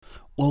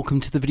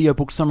Welcome to the video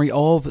book summary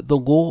of The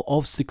Law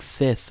of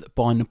Success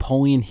by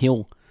Napoleon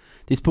Hill.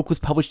 This book was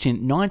published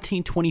in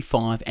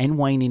 1925 and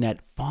weighing in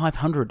at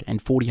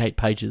 548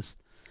 pages.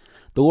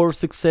 The Law of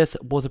Success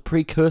was a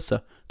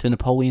precursor to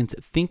Napoleon's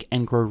Think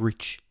and Grow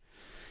Rich.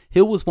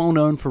 Hill was well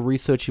known for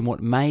researching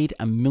what made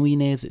a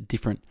millionaires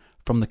different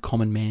from the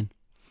common man.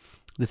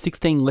 The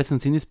 16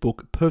 lessons in this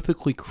book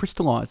perfectly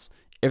crystallize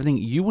everything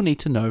you will need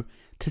to know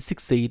to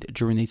succeed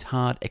during these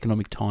hard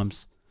economic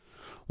times.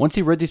 Once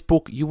you read this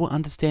book, you will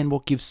understand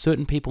what gives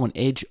certain people an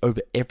edge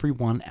over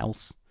everyone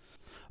else.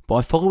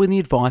 By following the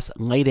advice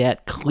laid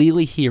out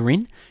clearly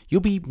herein,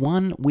 you'll be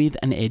one with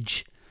an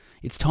edge.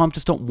 It's time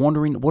to stop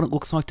wondering what it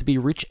looks like to be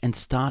rich and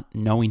start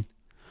knowing.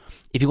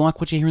 If you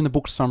like what you hear in the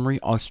book summary,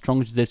 I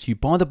strongly suggest you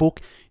buy the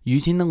book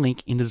using the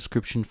link in the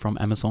description from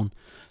Amazon.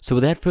 So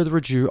without further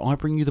ado, I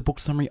bring you the book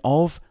summary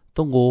of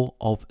The Law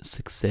of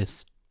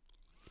Success.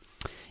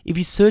 If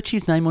you search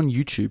his name on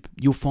YouTube,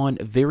 you'll find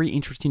very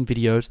interesting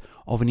videos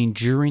of an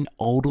enduring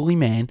elderly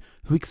man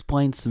who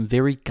explains some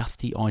very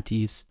gusty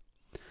ideas.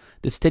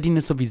 The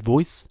steadiness of his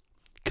voice,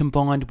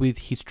 combined with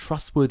his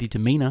trustworthy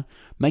demeanor,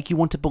 make you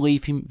want to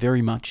believe him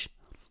very much.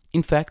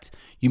 In fact,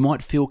 you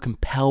might feel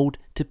compelled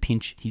to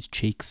pinch his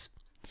cheeks.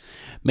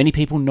 Many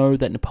people know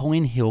that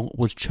Napoleon Hill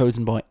was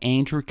chosen by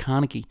Andrew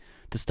Carnegie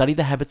to study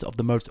the habits of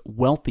the most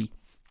wealthy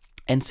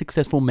and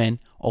successful men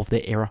of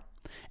their era,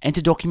 and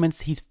to document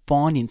his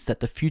findings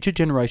that the future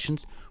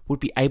generations would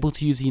be able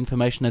to use the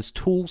information as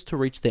tools to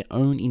reach their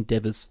own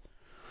endeavors.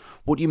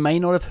 What you may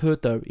not have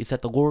heard though is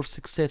that The Law of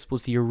Success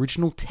was the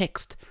original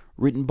text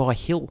written by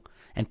Hill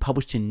and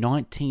published in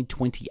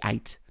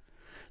 1928.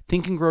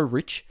 Think and Grow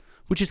Rich,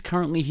 which is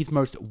currently his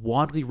most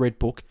widely read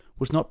book,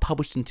 was not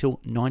published until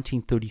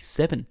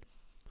 1937.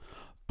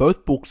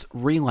 Both books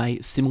relay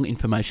similar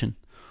information,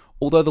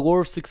 although The Law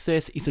of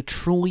Success is a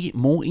truly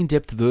more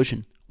in-depth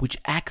version, which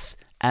acts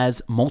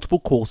as multiple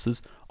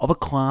courses of a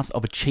class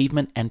of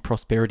achievement and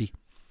prosperity.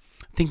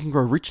 Think and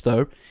Grow Rich,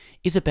 though,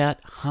 is about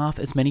half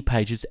as many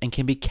pages and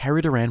can be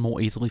carried around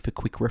more easily for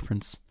quick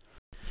reference.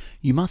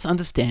 You must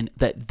understand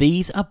that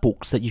these are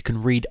books that you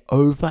can read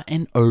over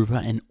and over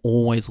and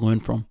always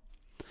learn from.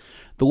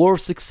 The Law of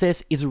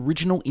Success is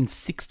original in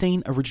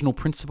 16 original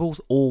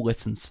principles or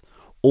lessons.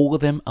 All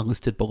of them are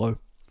listed below.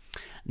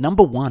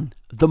 Number 1,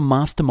 the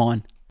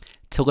mastermind.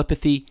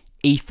 Telepathy,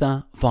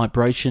 ether,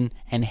 vibration,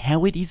 and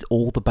how it is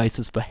all the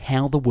basis for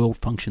how the world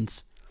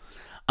functions.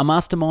 A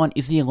mastermind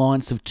is the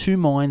alliance of two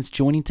minds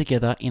joining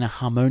together in a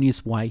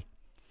harmonious way.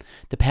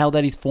 The power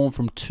that is formed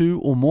from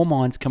two or more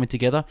minds coming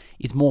together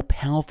is more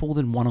powerful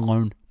than one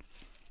alone.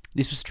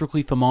 This is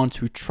strictly for minds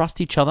who trust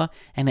each other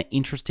and are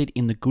interested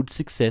in the good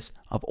success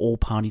of all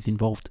parties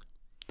involved.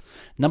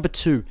 Number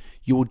 2,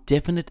 your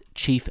definite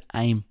chief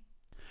aim.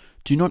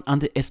 Do not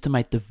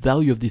underestimate the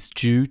value of this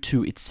due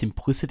to its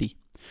simplicity.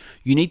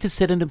 You need to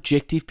set an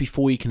objective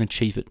before you can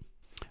achieve it.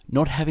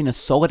 Not having a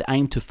solid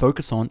aim to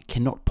focus on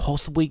cannot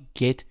possibly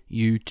get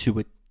you to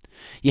it.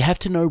 You have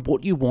to know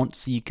what you want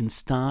so you can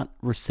start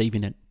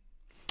receiving it.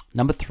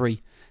 Number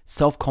 3,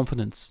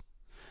 self-confidence.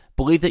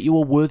 Believe that you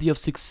are worthy of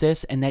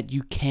success and that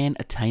you can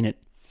attain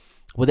it.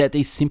 Without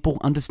these simple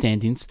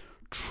understandings,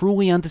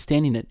 truly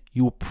understanding it,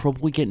 you will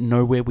probably get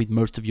nowhere with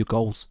most of your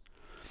goals.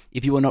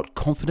 If you are not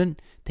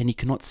confident, then you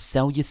cannot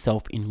sell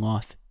yourself in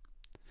life.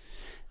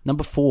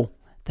 Number 4,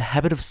 the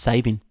habit of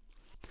saving.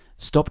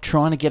 Stop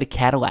trying to get a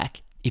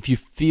Cadillac if you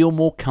feel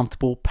more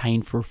comfortable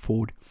paying for a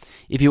Ford,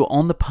 if you are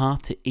on the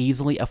path to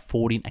easily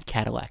affording a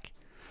Cadillac.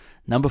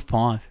 Number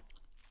 5,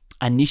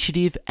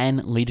 initiative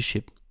and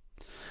leadership.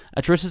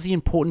 Addresses the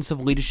importance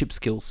of leadership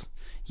skills.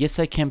 Yes,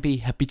 they can be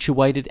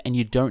habituated and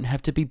you don't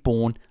have to be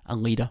born a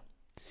leader.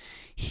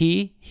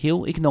 Here,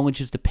 Hill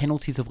acknowledges the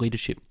penalties of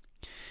leadership.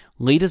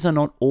 Leaders are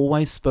not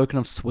always spoken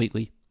of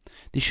sweetly.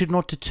 This should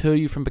not deter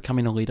you from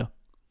becoming a leader.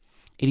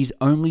 It is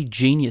only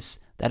genius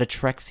that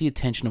attracts the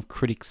attention of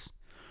critics.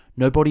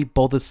 Nobody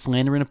bothers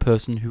slandering a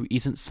person who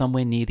isn't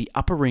somewhere near the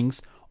upper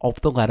rings of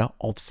the ladder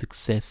of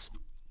success.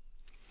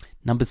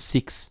 Number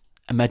 6,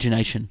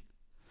 imagination.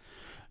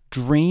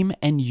 Dream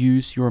and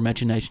use your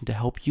imagination to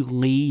help you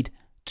lead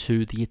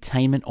to the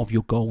attainment of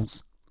your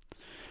goals.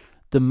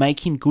 The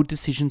making good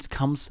decisions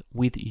comes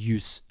with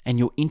use, and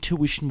your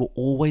intuition will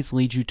always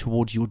lead you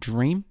towards your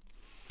dream.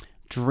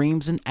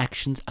 Dreams and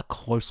actions are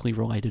closely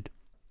related.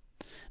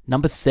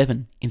 Number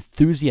 7,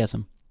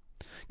 enthusiasm.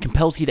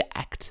 Compels you to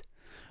act.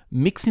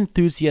 Mix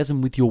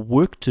enthusiasm with your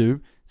work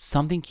to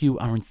something you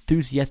are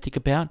enthusiastic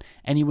about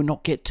and you will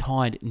not get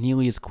tired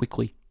nearly as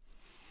quickly.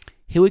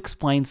 Hill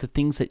explains the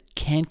things that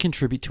can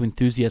contribute to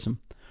enthusiasm.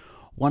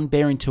 One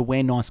bearing to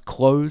wear nice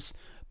clothes.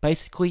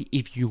 Basically,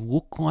 if you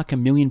look like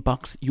 $1 million,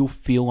 you'll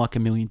feel like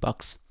 $1 million.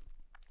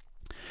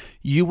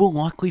 You will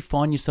likely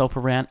find yourself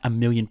around $1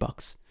 million.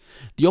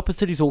 The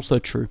opposite is also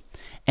true,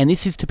 and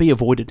this is to be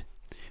avoided.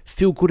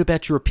 Feel good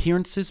about your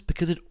appearances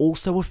because it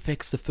also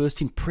affects the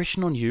first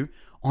impression on you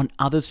on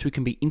others who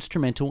can be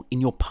instrumental in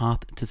your path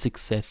to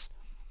success.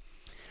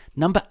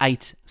 Number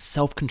 8,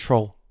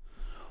 self-control.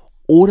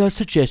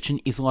 Auto-suggestion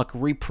is like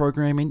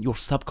reprogramming your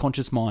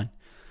subconscious mind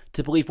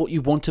to believe what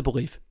you want to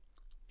believe.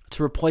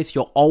 to replace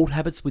your old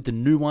habits with the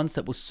new ones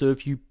that will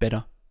serve you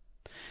better.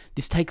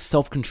 This takes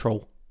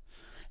self-control.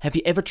 Have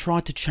you ever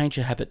tried to change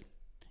a habit?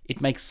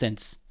 It makes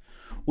sense.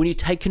 When you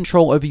take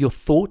control over your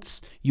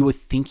thoughts, you are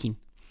thinking.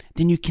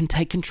 Then you can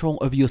take control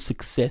over your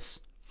success.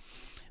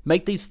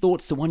 Make these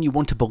thoughts the one you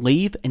want to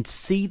believe and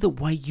see the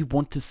way you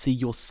want to see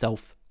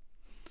yourself.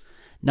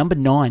 Number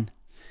 9,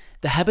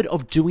 the habit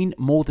of doing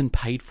more than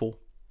paid for.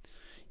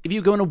 If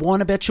you're going to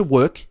whine about your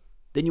work,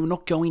 then you're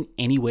not going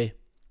anywhere.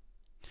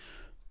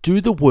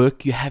 Do the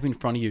work you have in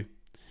front of you,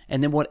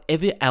 and then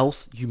whatever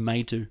else you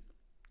may do.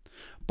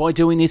 By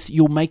doing this,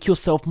 you'll make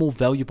yourself more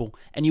valuable,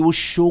 and you will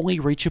surely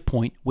reach a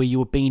point where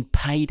you are being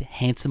paid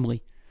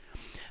handsomely.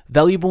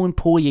 Valuable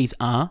employees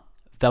are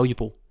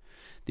valuable.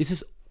 This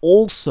is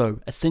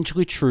also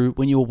essentially true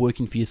when you are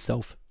working for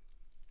yourself.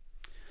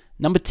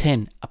 Number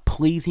 10, a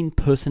pleasing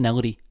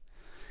personality.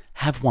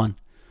 Have one.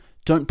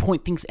 Don't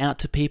point things out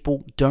to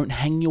people. Don't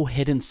hang your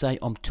head and say,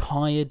 I'm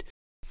tired.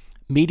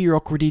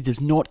 Mediocrity does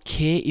not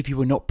care if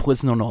you are not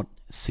pleasant or not.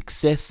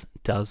 Success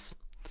does.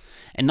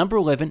 And number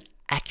 11,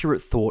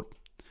 accurate thought.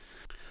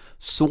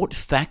 Sort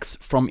facts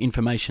from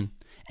information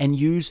and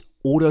use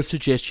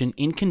auto-suggestion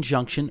in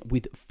conjunction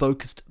with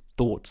focused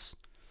thoughts.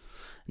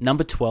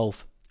 Number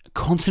 12,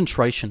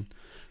 concentration.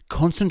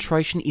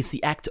 Concentration is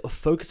the act of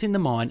focusing the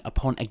mind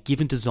upon a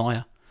given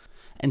desire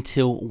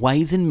until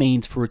ways and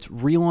means for its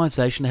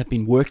realization have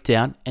been worked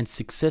out and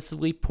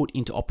successfully put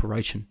into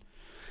operation.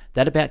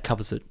 That about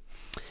covers it.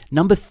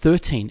 Number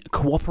 13,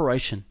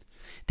 cooperation.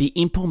 The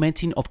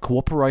implementing of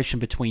cooperation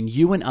between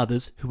you and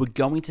others who are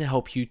going to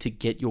help you to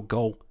get your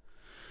goal.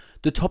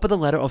 The top of the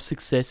ladder of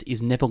success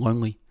is never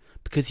lonely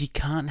because you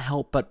can't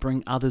help but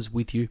bring others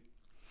with you.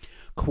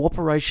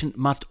 Cooperation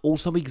must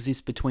also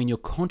exist between your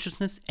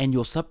consciousness and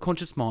your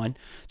subconscious mind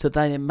so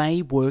that it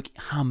may work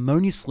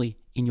harmoniously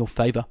in your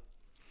favor.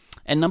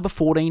 And number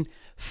 14,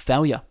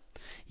 failure.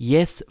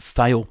 Yes,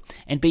 fail,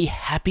 and be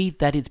happy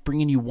that it's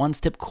bringing you one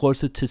step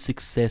closer to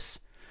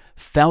success.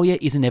 Failure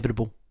is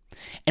inevitable,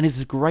 and is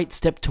a great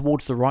step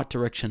towards the right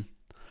direction.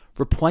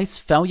 Replace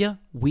failure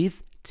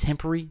with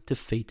temporary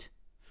defeat.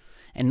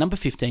 And number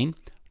 15,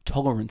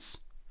 tolerance.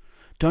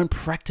 Don't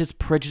practice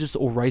prejudice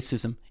or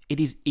racism. It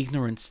is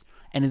ignorance,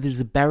 and it is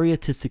a barrier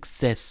to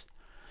success.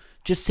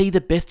 Just see the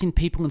best in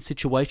people and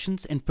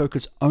situations and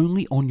focus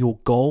only on your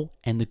goal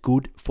and the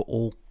good for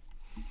all.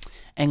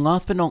 And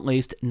last but not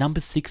least, number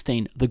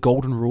 16, the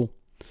golden rule.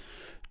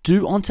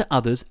 Do unto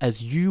others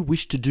as you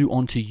wish to do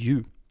unto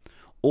you.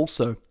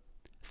 Also,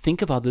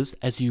 think of others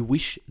as you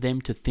wish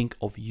them to think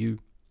of you.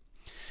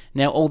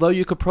 Now, although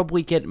you could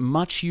probably get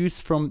much use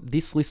from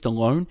this list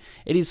alone,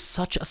 it is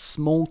such a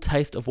small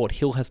taste of what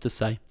Hill has to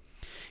say.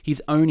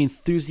 His own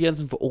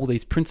enthusiasm for all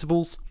these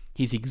principles,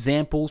 his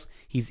examples,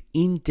 his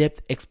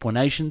in-depth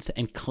explanations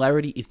and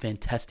clarity is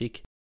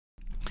fantastic.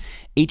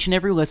 Each and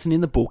every lesson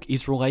in the book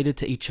is related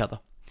to each other,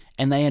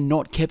 and they are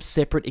not kept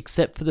separate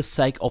except for the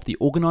sake of the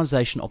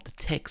organization of the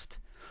text.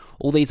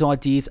 All these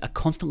ideas are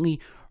constantly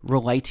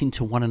relating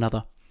to one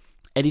another.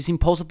 It is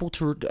impossible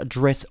to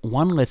address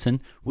one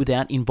lesson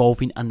without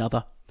involving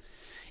another.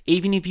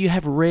 Even if you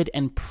have read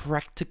and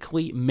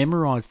practically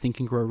memorized Think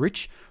and Grow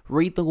Rich,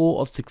 read The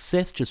Law of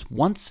Success just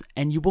once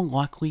and you will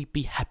likely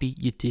be happy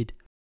you did.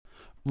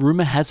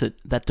 Rumor has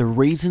it that the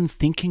reason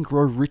Think and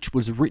Grow Rich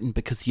was written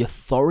because the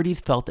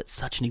authorities felt that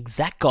such an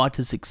exact guide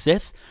to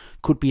success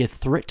could be a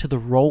threat to the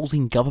roles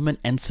in government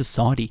and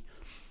society.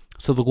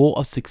 So The Law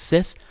of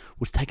Success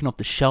was taken off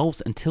the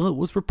shelves until it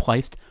was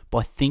replaced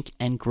by Think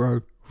and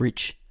Grow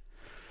Rich.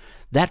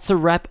 That's a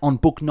wrap on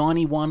Book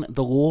 91,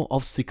 The Law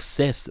of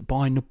Success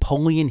by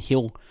Napoleon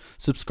Hill.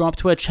 Subscribe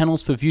to our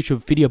channels for future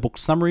video book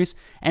summaries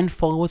and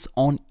follow us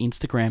on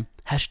Instagram,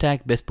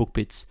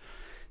 #BestBookBits.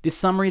 This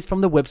summary is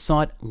from the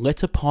website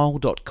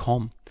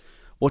letterpile.com.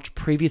 Watch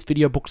previous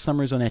video book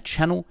summaries on our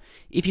channel.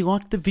 If you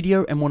liked the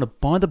video and want to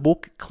buy the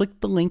book, click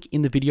the link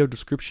in the video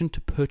description to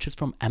purchase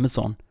from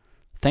Amazon.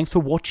 Thanks for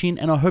watching,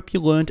 and I hope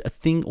you learned a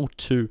thing or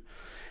two.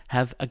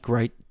 Have a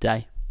great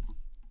day.